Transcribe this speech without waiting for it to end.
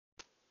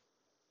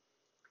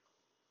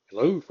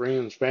Hello,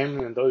 friends,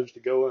 family, and those to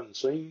go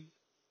unseen.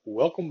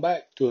 Welcome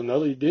back to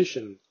another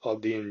edition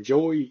of the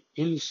Enjoy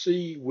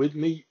NC with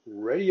Me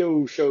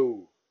radio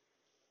show.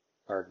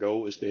 Our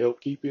goal is to help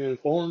keep you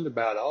informed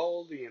about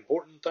all the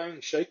important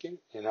things shaking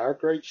in our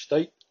great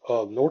state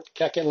of North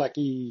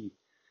Kakalaki.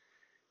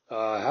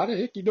 How the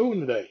heck you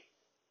doing today?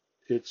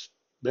 It's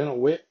been a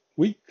wet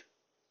week,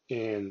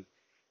 and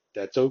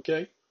that's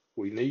okay.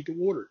 We need the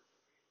water.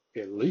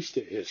 At least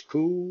it has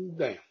cooled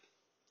down.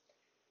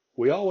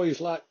 We always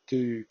like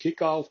to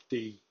kick off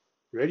the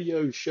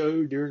radio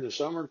show during the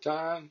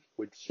summertime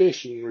with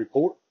fishing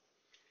report,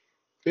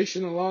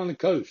 fishing along the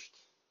coast.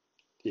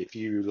 If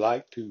you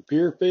like to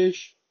pier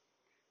fish,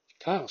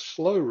 it's kind of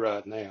slow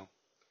right now.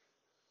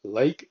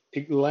 Lake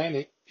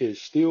Atlantic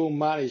is still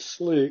mighty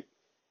slick.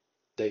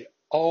 They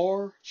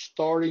are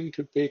starting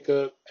to pick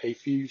up a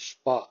few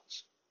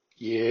spots.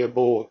 Yeah,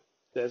 boy,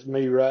 that's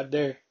me right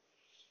there.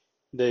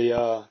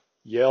 The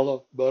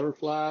yellow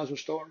butterflies are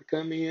starting to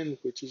come in,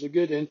 which is a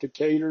good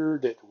indicator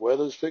that the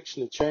weather's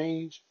fixing to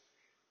change.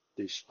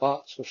 These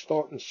spots are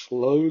starting to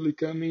slowly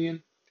come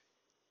in.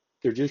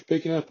 They're just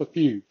picking up a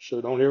few,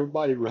 so don't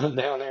everybody run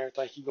down there and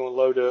think you're going to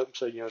load up and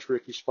say, it's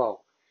Ricky's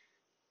fault.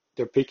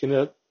 They're picking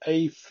up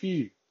a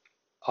few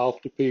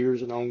off the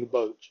piers and on the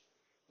boats,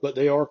 but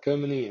they are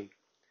coming in.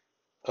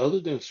 Other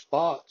than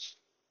spots,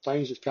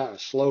 things is kind of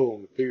slow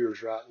on the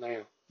piers right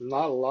now.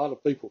 Not a lot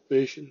of people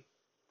fishing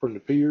from the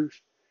piers.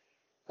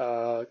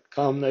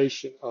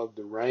 Combination of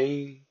the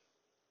rain,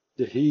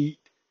 the heat,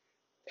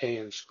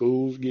 and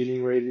schools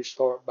getting ready to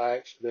start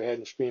back, so they're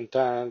having to spend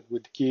time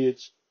with the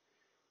kids.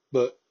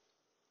 But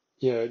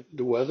the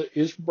weather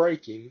is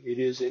breaking. It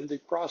is in the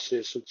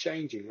process of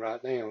changing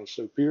right now.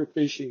 So pier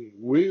fishing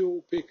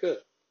will pick up.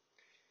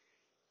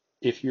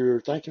 If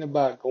you're thinking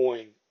about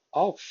going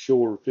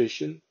offshore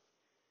fishing,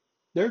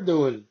 they're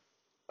doing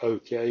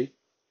okay.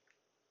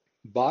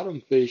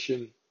 Bottom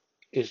fishing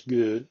is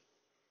good.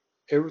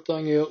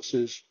 Everything else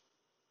is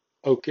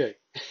okay.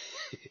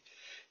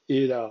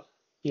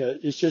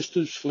 It's just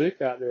too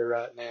slick out there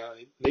right now.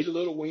 It need a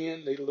little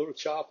wind, need a little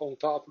chop on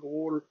top of the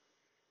water.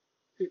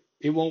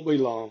 It won't be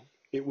long.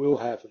 It will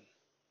happen.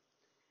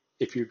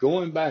 If you're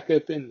going back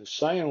up in the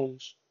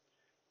sounds,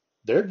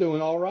 they're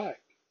doing all right.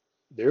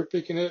 They're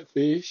picking up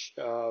fish,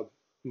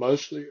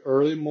 mostly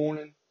early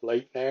morning,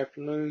 late in the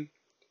afternoon.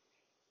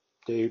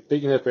 They're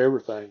picking up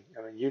everything.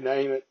 I mean, you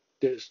name it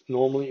that's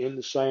normally in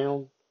the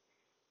sound,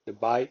 the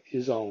bite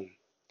is on.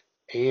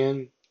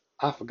 And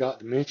I forgot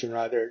to mention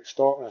right there at the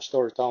start when I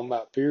started talking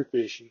about pier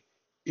fishing,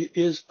 it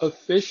is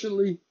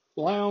officially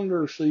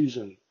flounder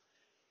season.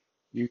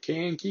 You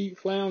can keep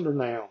flounder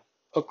now.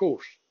 Of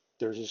course,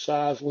 there's a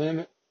size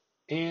limit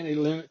and a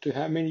limit to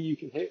how many you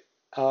can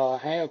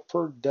have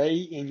per day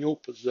in your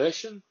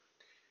possession.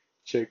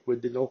 Check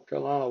with the North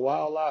Carolina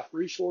Wildlife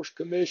Resource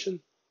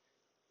Commission.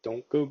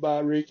 Don't go by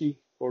Ricky,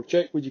 or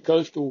check with your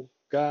coastal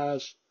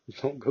guys.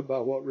 Don't go by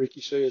what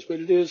Ricky says, but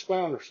it is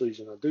flounder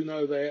season. I do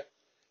know that.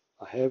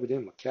 I have it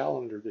in my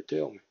calendar to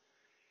tell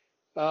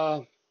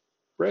me.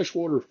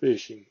 Freshwater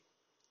fishing,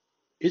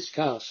 it's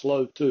kind of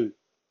slow too.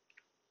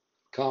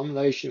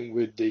 Combination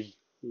with the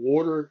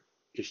water,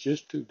 it's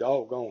just too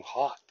doggone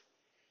hot.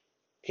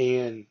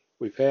 And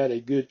we've had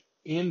a good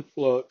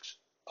influx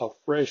of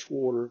fresh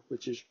water,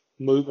 which is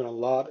moving a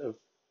lot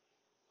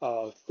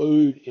of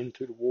food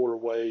into the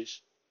waterways.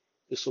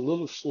 It's a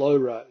little slow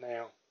right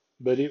now,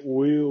 but it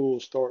will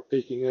start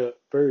picking up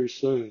very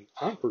soon.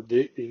 I'm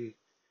predicting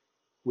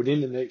within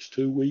the next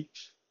 2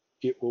 weeks,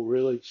 it will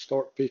really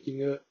start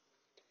picking up.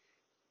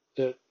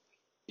 That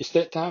it's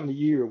that time of the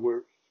year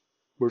where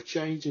we're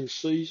changing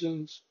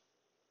seasons,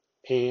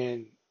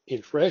 and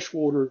in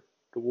freshwater,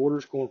 the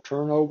water's going to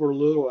turn over a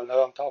little. I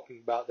know I'm talking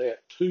about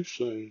that too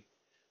soon,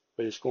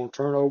 but it's going to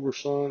turn over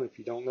some. If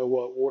you don't know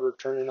what water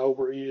turning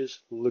over is,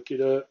 look it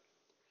up.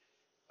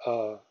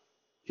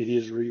 It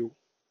is real.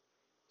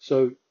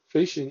 So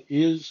fishing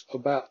is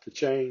about to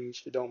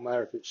change. It don't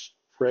matter if it's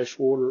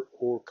freshwater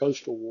or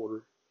coastal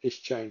water, it's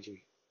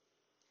changing.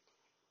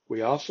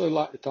 We also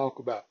like to talk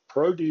about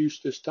produce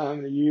this time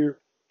of the year.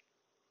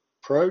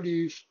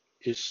 Produce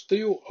is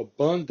still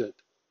abundant,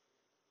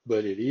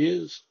 but it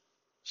is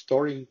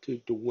starting to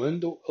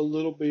dwindle a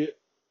little bit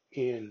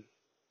in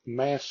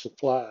mass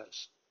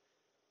supplies.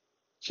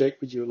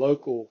 Check with your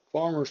local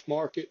farmers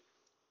market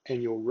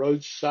and your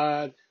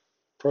roadside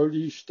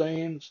produce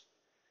stands.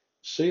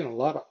 Seeing a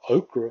lot of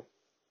okra,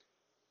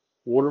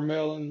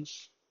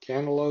 watermelons,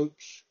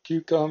 cantaloupes,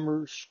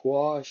 cucumbers,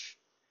 squash,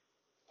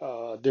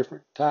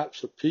 different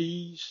types of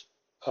peas.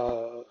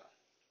 A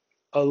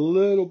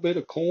little bit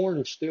of corn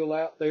is still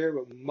out there,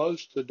 but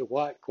most of the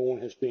white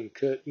corn has been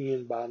cut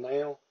in by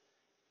now.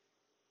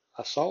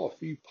 I saw a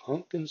few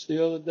pumpkins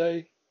the other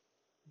day.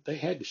 They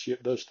had to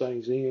ship those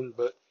things in,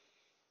 but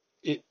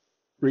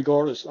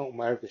regardless, it don't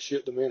matter if they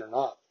ship them in or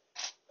not.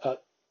 Uh,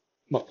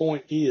 my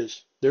point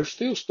is, there's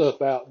still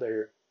stuff out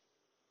there,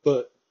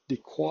 but the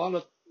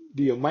quality,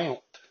 the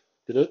amount,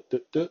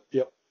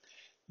 yep,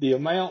 the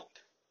amount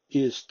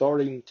is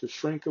starting to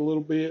shrink a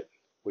little bit.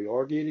 We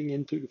are getting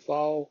into the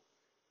fall.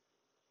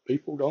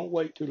 People, don't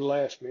wait till the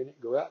last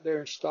minute. Go out there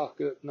and stock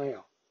up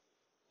now.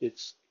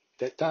 It's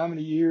that time of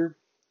the year.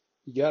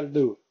 You got to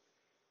do it.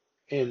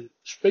 And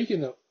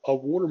speaking of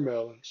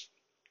watermelons,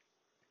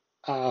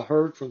 I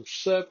heard from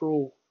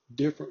several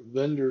different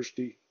vendors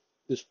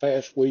this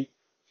past week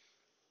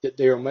that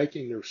they are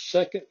making their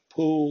second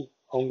pull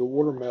on the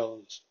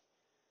watermelons.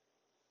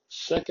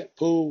 Second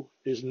pull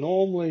is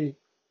normally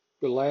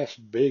the last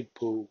big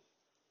pull.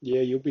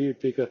 Yeah, you'll be able to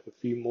pick up a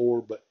few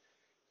more, but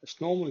it's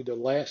normally the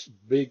last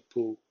big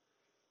pull.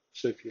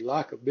 So if you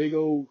like a big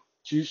old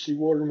juicy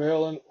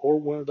watermelon or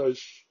one of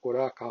those what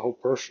I call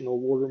personal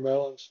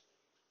watermelons,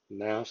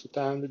 now's the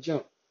time to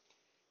jump.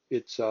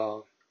 It's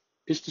the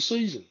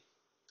season.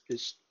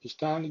 It's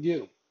time to get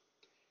them.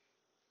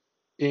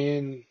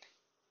 And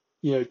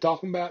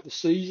talking about the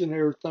season and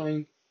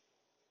everything,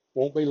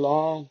 won't be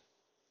long.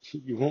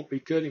 You won't be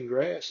cutting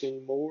grass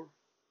anymore.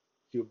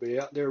 You'll be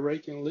out there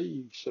raking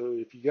leaves. So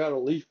if you got a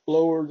leaf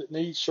blower that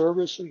needs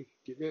servicing,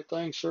 get that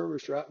thing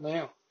serviced right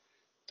now.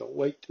 Don't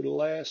wait till the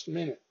last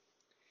minute.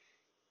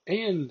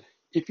 And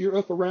if you're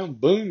up around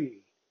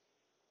Boone,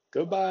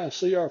 go by and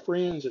see our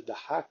friends at the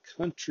High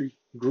Country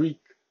Greek.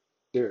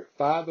 They're at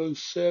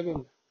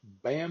 507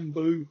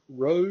 Bamboo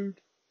Road.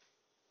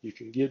 You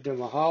can give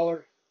them a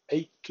holler,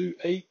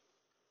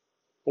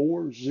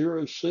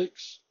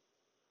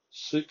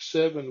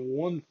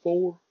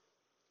 828-406-6714.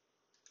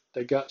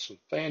 They got some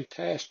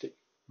fantastic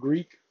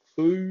Greek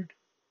food.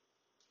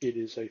 It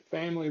is a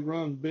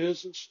family-run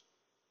business,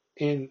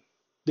 and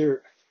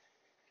they're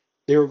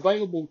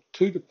available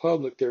to the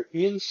public. They're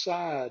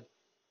inside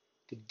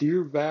the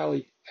Deer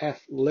Valley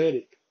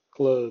Athletic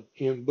Club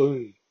in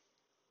Boone,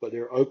 but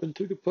they're open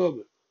to the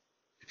public.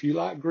 If you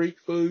like Greek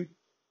food,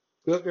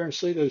 go up there and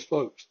see those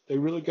folks. They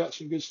really got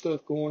some good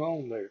stuff going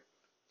on there.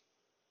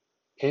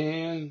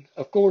 And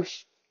of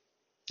course,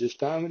 this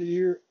time of the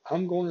year,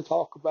 I'm going to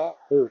talk about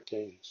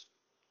hurricanes.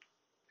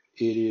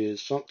 It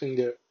is something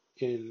that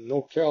in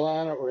North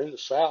Carolina or in the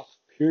South,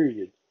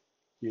 period,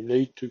 you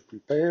need to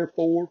prepare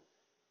for.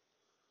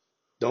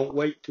 Don't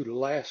wait till the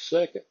last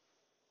second.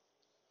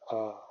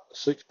 A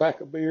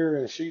 6-pack of beer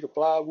and a sheet of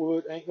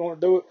plywood ain't going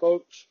to do it,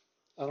 folks.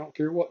 I don't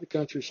care what the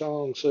country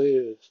song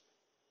says.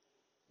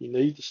 You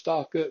need to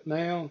stock up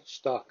now,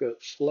 stock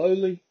up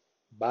slowly,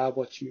 buy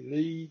what you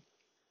need.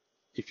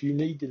 If you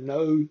need to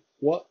know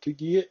what to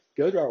get,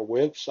 go to our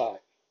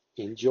website,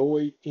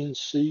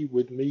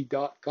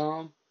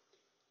 enjoyncwithme.com.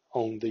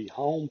 On the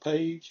home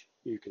page,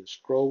 you can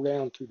scroll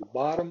down to the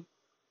bottom.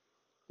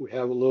 We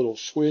have a little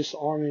Swiss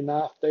Army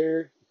knife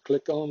there. You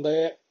click on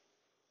that,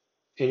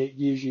 and it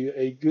gives you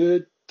a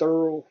good,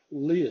 thorough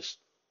list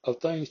of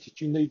things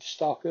that you need to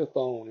stock up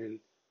on, and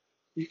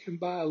you can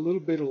buy a little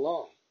bit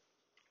along.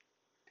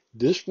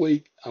 This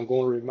week, I'm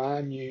going to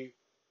remind you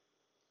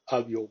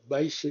of your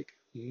basic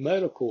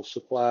medical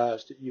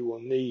supplies that you will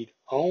need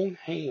on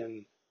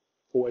hand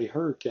for a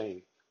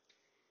hurricane.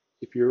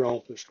 If you're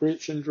on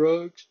prescription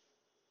drugs,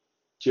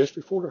 just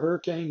before the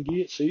hurricane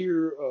gets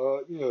here,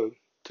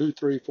 2,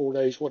 3, 4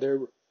 days,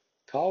 whatever,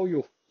 call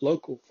your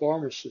local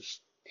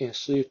pharmacist and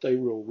see if they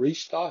will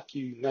restock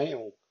you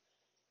now.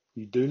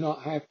 You do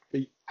not have to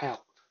be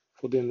out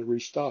for them to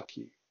restock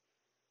you.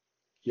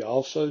 You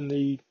also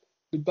need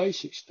the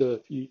basic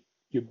stuff,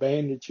 your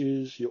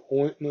bandages, your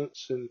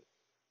ointments, and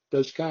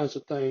those kinds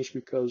of things,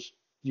 because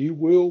you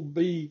will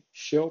be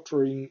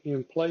sheltering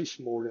in place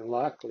more than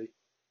likely,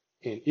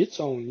 and it's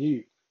on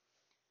you.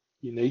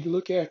 You need to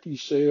look after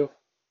yourself.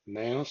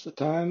 Now's the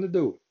time to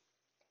do it.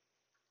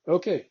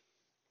 Okay,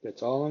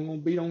 that's all I'm going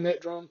to beat on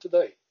that drum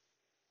today.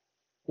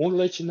 I want to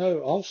let you know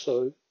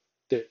also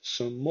that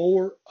some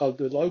more of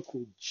the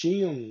local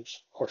gyms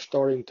are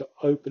starting to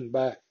open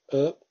back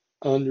up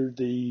under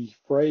the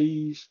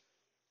phrase,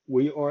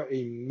 we are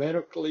a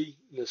medically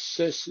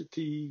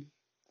necessity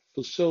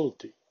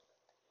facility.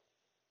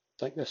 I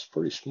think that's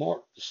pretty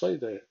smart to say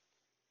that.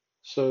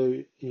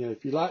 So,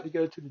 if you like to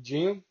go to the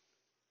gym,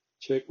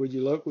 check with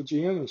your local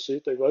gym and see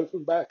if they've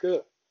opened back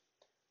up.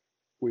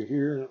 We're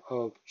hearing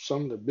of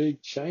some of the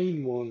big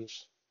chain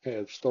ones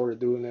have started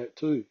doing that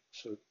too.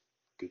 So,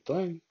 good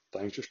thing.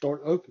 Things are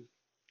starting to open.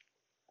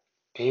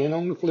 And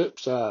on the flip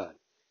side,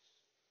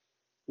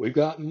 we've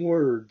gotten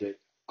word that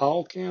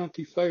all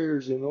county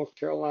fairs in North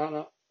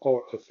Carolina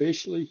are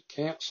officially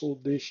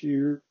canceled this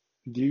year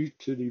due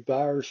to the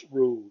virus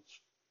rules.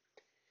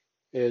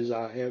 As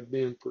I have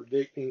been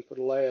predicting for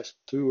the last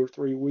 2 or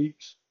 3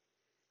 weeks,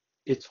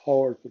 it's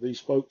hard for these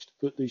folks to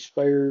put these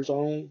fairs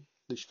on,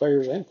 these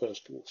fairs and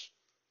festivals.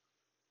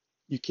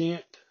 You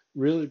can't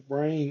really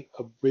bring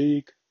a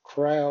big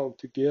crowd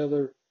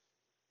together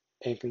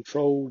and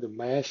control the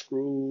mask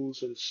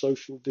rules and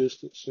social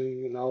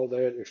distancing and all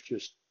that. There's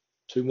just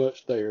too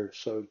much there.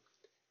 So,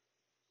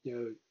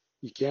 your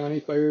county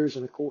fairs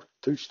and of course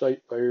 2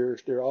 state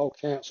fairs, they're all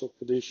canceled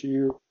for this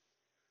year.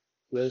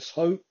 Let's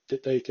hope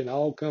that they can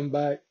all come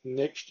back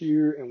next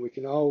year and we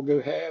can all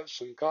go have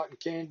some cotton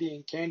candy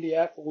and candy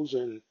apples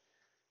and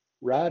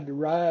ride the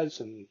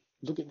rides and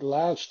look at the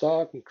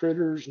livestock and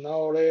critters and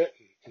all that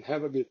and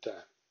have a good time.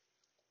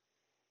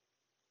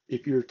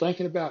 If you're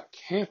thinking about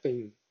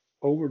camping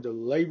over the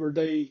Labor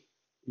Day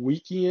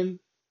weekend,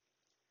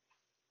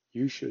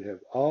 you should have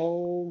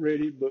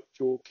already booked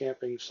your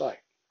camping site.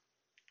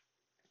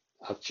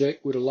 I've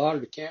checked with a lot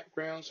of the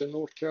campgrounds in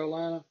North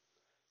Carolina.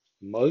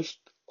 Most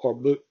are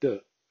booked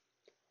up.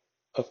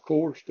 Of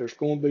course, there's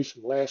going to be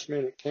some last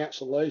minute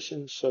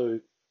cancellations, so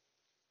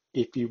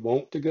if you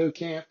want to go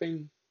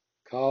camping,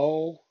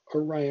 call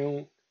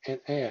around and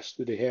ask,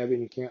 do they have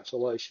any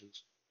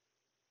cancellations?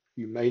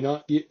 You may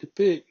not get to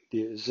pick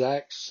the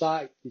exact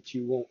site that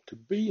you want to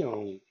be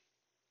on,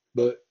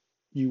 but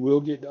you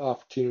will get the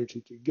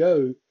opportunity to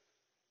go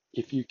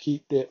if you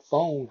keep that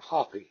phone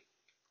hopping.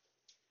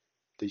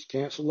 These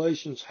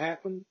cancellations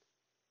happen,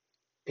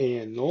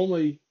 and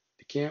normally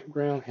the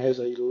campground has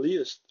a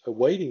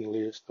waiting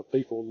list of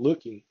people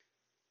looking.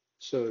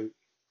 So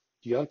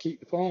you got to keep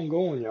the phone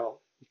going,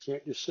 y'all. You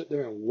can't just sit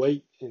there and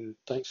wait and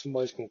think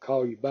somebody's going to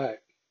call you back.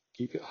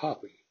 Keep it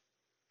hopping.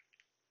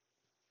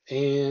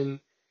 And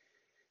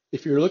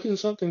if you're looking for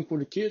something for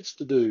the kids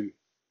to do,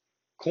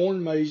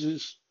 corn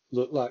mazes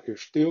look like they're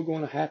still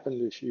going to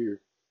happen this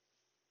year.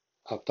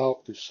 I've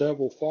talked to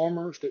several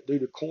farmers that do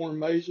the corn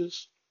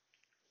mazes.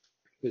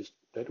 Is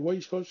that the way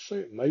you're supposed to say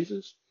it?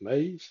 Mazes?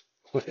 Maze?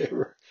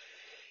 Whatever.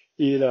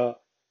 They're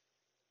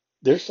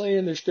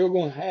saying they're still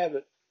going to have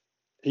it.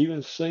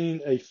 Even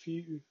seen a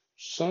few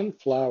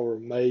sunflower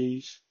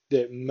maize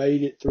that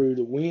made it through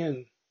the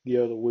wind the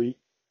other week.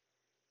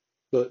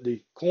 But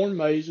the corn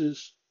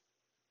mazes,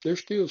 they're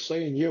still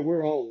saying, yeah,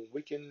 we're on.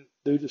 We can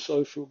do the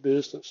social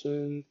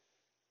distancing.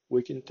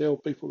 We can tell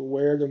people to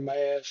wear their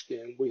mask,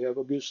 and we have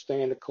a good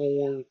stand of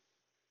corn.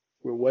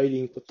 We're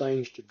waiting for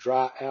things to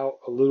dry out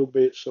a little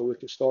bit so we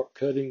can start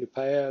cutting the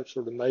paths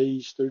or the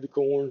maize through the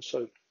corn.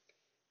 So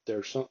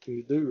there's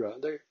something to do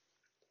right there.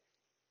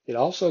 It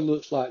also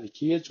looks like the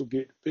kids will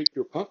get to pick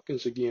their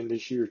pumpkins again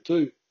this year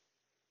too.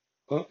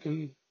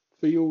 Pumpkin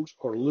fields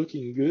are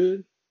looking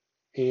good.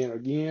 And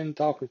again,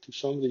 talking to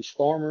some of these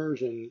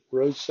farmers and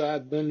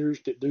roadside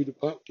vendors that do the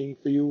pumpkin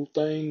field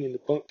thing and the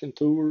pumpkin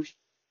tours,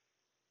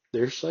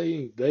 they're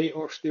saying they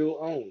are still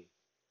on.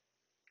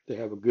 They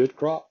have a good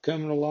crop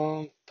coming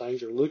along.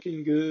 Things are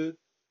looking good.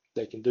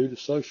 They can do the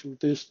social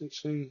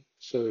distancing.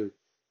 So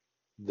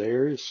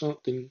there is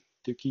something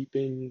to keep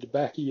in the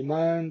back of your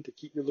mind to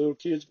keep your little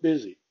kids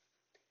busy.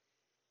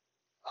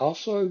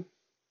 Also,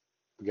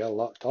 we got a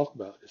lot to talk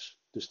about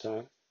this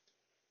time.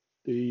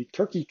 The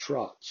turkey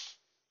trots.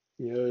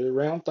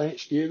 Around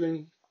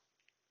Thanksgiving,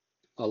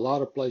 a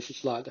lot of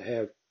places like to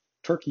have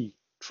turkey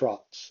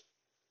trots.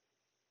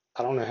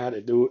 I don't know how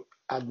to do it.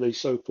 I'd be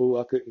so full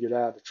I couldn't get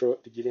out of the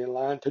truck to get in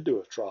line to do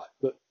a trot.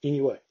 But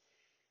anyway,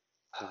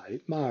 I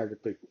admire the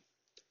people.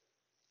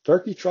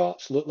 Turkey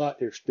trots look like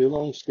they're still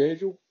on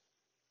schedule.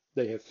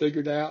 They have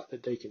figured out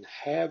that they can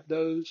have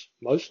those,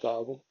 most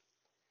of them,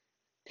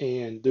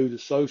 and do the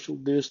social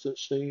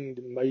distancing.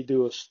 They may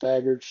do a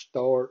staggered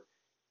start,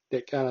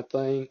 that kind of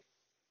thing.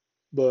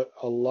 But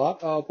a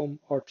lot of them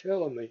are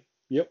telling me,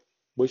 yep,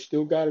 we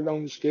still got it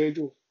on the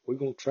schedule. We're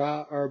going to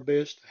try our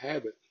best to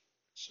have it.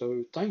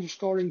 So things are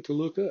starting to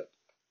look up.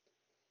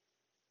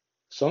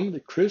 Some of the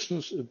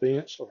Christmas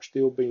events are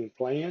still being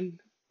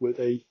planned with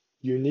a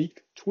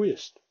unique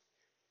twist.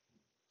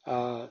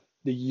 The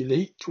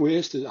unique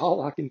twist is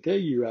all I can tell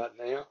you right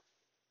now.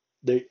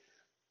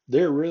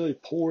 They're really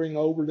pouring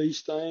over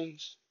these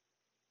things.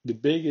 The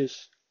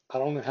biggest, I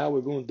don't know how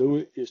we're going to do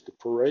it, is the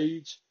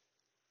parades.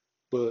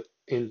 But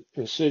and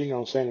sitting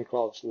on Santa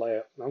Claus'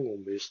 lap, I'm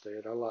going to miss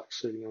that. I like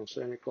sitting on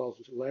Santa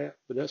Claus' lap,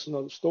 but that's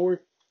another story.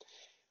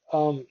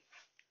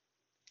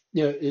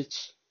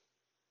 It's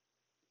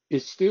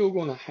still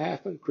going to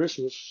happen.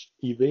 Christmas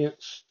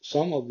events,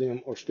 some of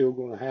them are still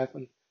going to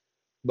happen,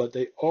 but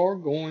they are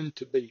going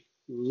to be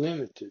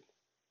limited.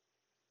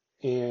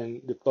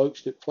 And the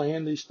folks that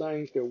plan these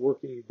things, they're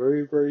working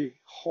very, very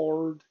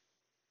hard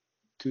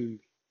to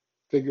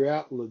figure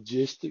out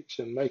logistics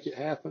and make it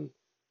happen.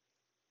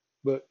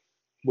 But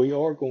we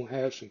are going to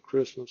have some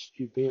Christmas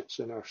events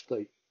in our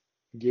state.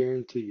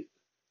 Guarantee it.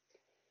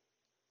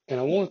 And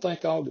I want to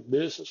thank all the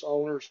business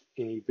owners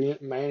and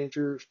event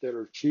managers that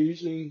are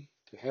choosing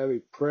to have a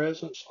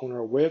presence on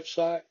our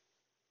website.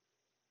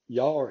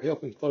 Y'all are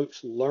helping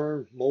folks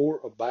learn more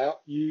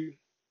about you,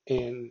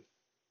 and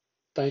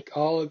thank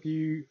all of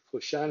you for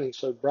shining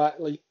so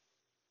brightly.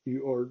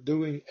 You are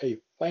doing a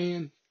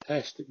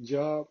fantastic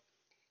job.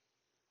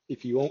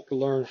 If you want to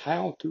learn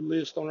how to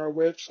list on our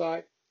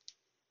website,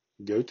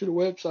 go to the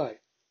website,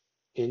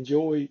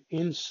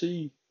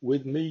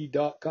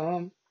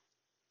 enjoyncwithme.com.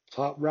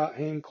 Top right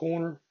hand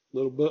corner,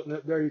 little button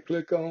up there you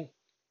click on.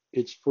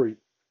 It's free.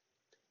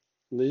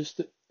 List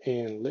it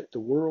and let the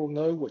world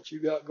know what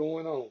you got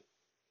going on.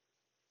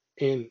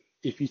 And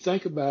if you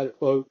think about it,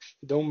 folks,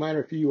 it don't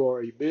matter if you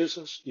are a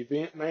business,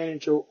 event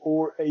manager,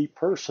 or a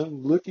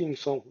person looking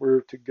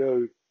somewhere to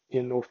go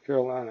in North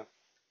Carolina.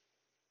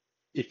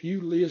 If you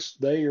list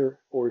there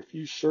or if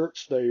you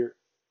search there,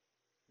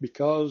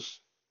 because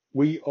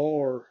we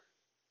are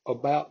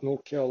about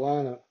North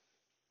Carolina,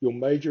 your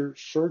major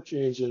search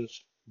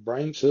engines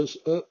brings us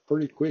up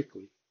pretty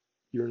quickly.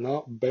 You're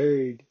not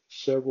buried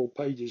several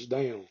pages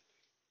down.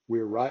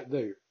 we're right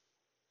there.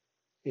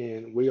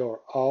 And we are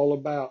all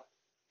about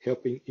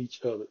helping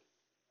each other.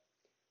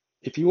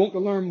 If you want to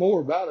learn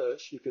more about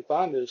us, you can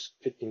find us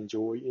at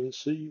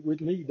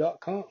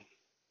enjoyncwithme.com.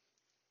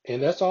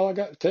 And that's all I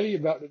got to tell you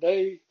about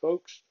today,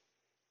 folks.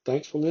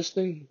 Thanks for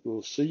listening.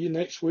 We'll see you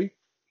next week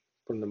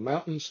from the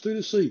mountains to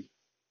the sea.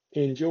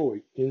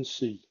 Enjoy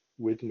NC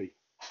with me.